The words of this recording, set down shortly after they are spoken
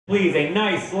Please, a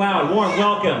nice, loud, warm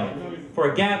welcome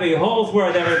for Gabi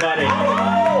Holzwarth, everybody.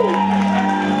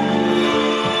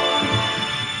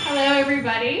 Hello,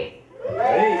 everybody.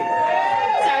 Hey.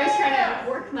 So I was trying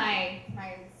to work my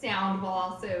sound while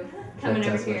also coming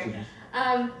over here.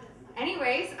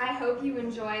 Anyways, I hope you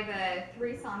enjoy the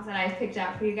 3 songs that I've picked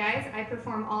out for you guys. I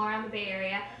perform all around the Bay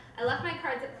Area. I left my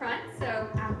cards up front, so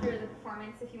after the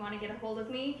performance, if you want to get a hold of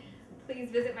me, please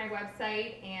visit my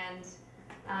website and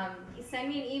send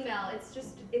me an email.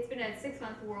 It's been a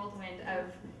 6-month whirlwind of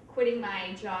quitting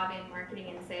my job in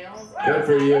marketing and sales. Good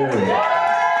for you.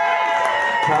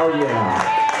 Hell yeah.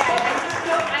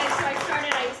 So I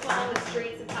started, I just went on the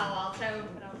streets of Palo Alto,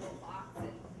 put out a little box, and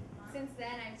since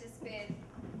then I've just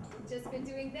been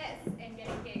doing this and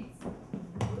getting gigs.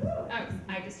 Oh,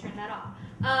 I just turned that off.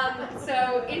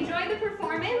 So enjoy the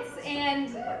performance and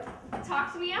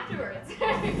talk to me afterwards.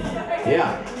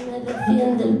 Yeah. Me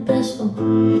defiende el peso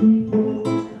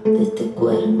de este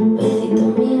cuerpecito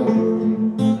mío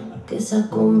que se ha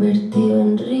convertido